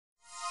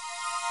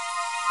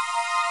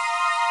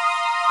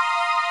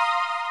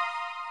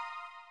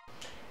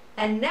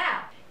And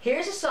now,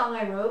 here's a song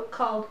I wrote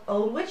called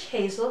Old Witch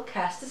Hazel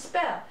Cast a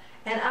Spell,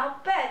 and I'll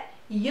bet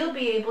you'll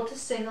be able to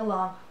sing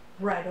along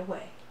right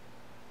away.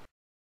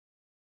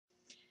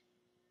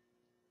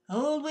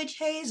 Old Witch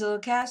Hazel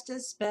cast a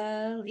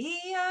spell,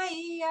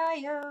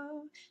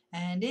 E-I-E-I-O,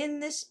 and in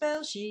this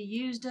spell she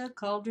used a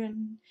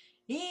cauldron,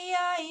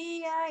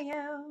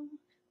 E-I-E-I-O,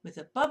 with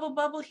a bubble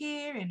bubble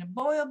here and a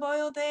boil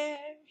boil there,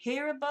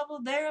 here a bubble,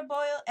 there a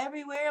boil,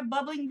 everywhere a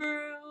bubbling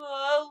brew.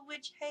 Old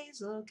Witch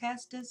Hazel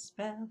cast a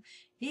spell,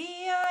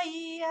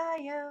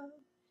 E-I-E-I-O,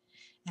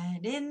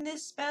 and in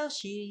this spell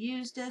she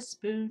used a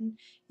spoon,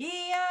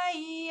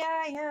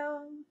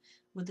 E-I-E-I-O,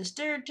 with a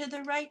stir to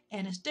the right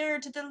and a stir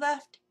to the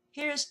left,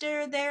 here a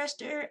stir, there a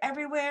stir,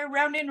 everywhere,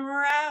 round and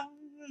round.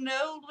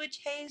 Old Witch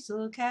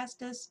Hazel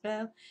cast a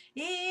spell,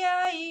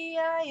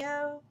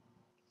 E-I-E-I-O,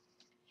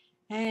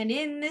 and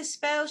in this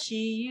spell she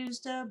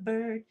used a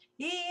bird,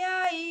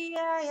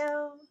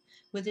 E-I-E-I-O,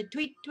 with a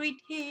tweet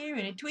tweet here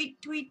and a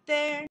tweet tweet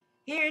there,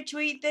 here a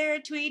tweet, there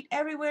a tweet,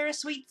 everywhere a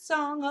sweet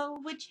song.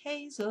 Old Witch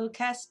Hazel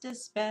cast a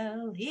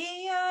spell,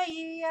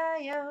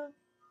 E-I-E-I-O,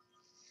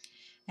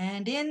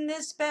 and in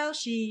this spell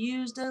she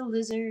used a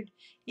lizard,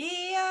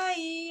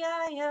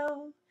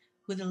 E-I-E-I-O,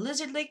 with a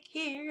lizard lick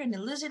here and a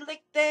lizard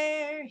lick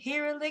there,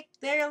 here a lick,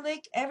 there a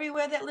lick,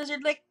 everywhere that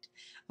lizard licked.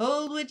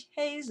 Old Witch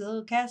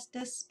Hazel cast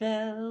a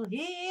spell,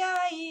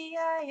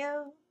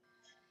 E-I-E-I-O,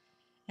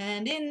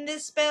 and in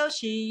this spell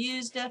she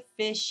used a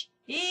fish,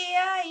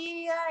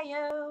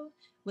 E-I-E-I-O,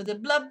 with a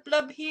blub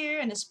blub here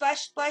and a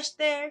splash splash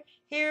there,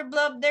 here a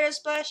blub, there a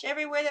splash,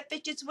 everywhere that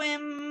fish did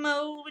swim.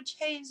 Old Witch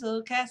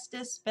Hazel cast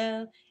a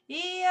spell,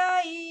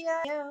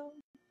 E-I-E-I-O,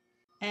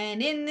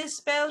 and in this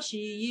spell she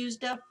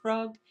used a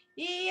frog,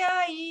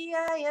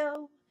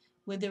 E-I-E-I-O,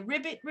 with a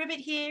ribbit ribbit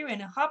here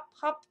and a hop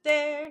hop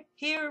there,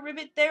 here a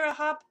ribbit, there a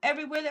hop,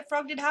 everywhere that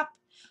frog did hop.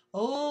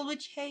 Old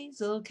Witch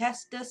Hazel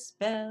cast a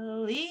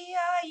spell,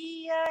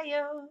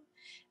 E-I-E-I-O,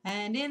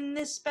 and in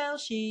this spell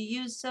she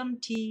used some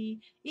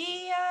tea,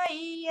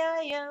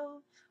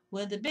 E-I-E-I-O,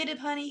 with a bit of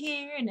honey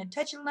here and a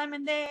touch of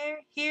lemon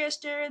there, here a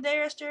stir,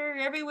 there a stir,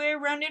 everywhere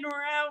round and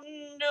round.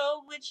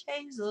 Old Witch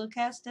Hazel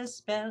cast a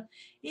spell,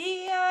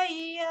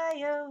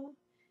 E-I-E-I-O,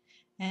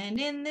 and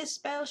in this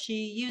spell she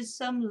used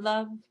some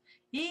love,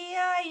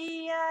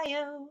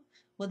 E-I-E-I-O,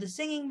 with a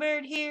singing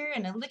bird here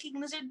and a licking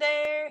lizard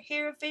there,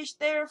 here a fish,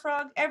 there a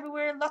frog,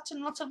 everywhere lots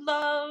and lots of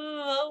love.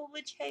 Old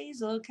Witch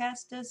Hazel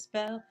cast a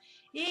spell,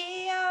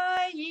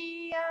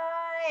 E-I-E-I-O.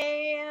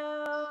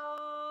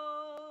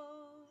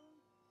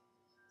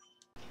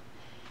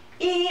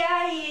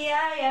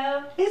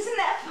 E-I-E-I-O. Isn't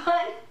that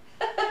fun?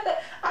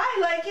 I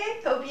like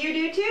it. Hope you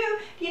do too.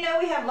 You know,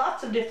 we have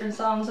lots of different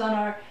songs on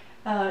our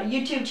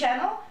YouTube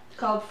channel. It's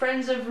called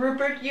Friends of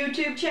Rupert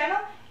YouTube channel.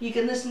 You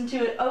can listen to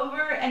it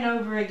over and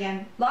over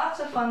again.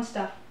 Lots of fun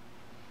stuff.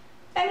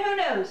 And who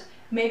knows,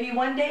 maybe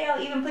one day I'll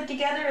even put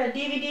together a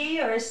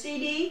DVD or a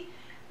CD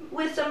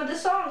with some of the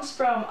songs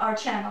from our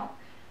channel.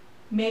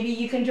 Maybe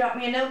you can drop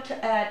me a note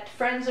at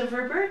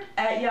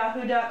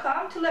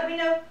friendsofrupert@yahoo.com to let me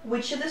know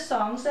which of the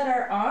songs that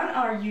are on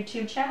our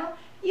YouTube channel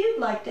you'd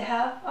like to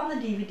have on the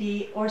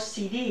DVD or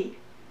CD.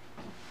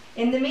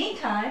 In the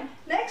meantime,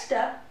 next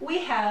up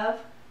we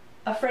have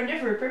a friend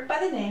of Rupert by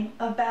the name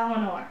of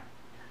Balinor.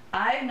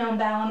 I've known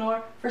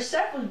Balinor for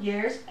several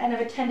years and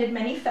have attended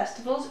many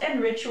festivals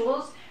and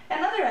rituals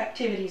and other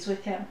activities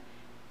with him.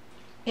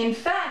 In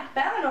fact,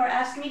 Balinor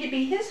asked me to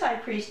be his high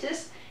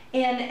priestess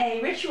in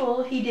a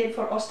ritual he did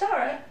for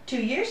Ostara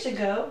 2 years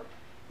ago,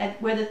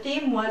 where the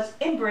theme was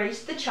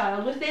Embrace the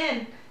Child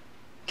Within.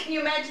 Can you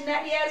imagine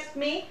that he asked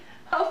me?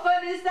 How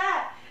fun is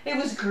that? It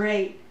was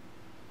great.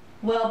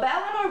 Well,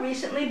 Balinor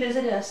recently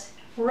visited us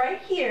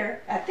right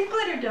here at the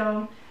Glitter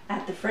Dome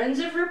at the Friends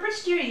of Rupert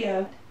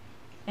studio,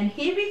 and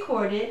he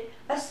recorded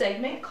a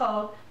segment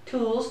called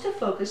Tools to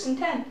Focus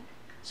Intent.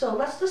 So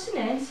let's listen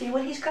in and see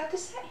what he's got to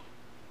say.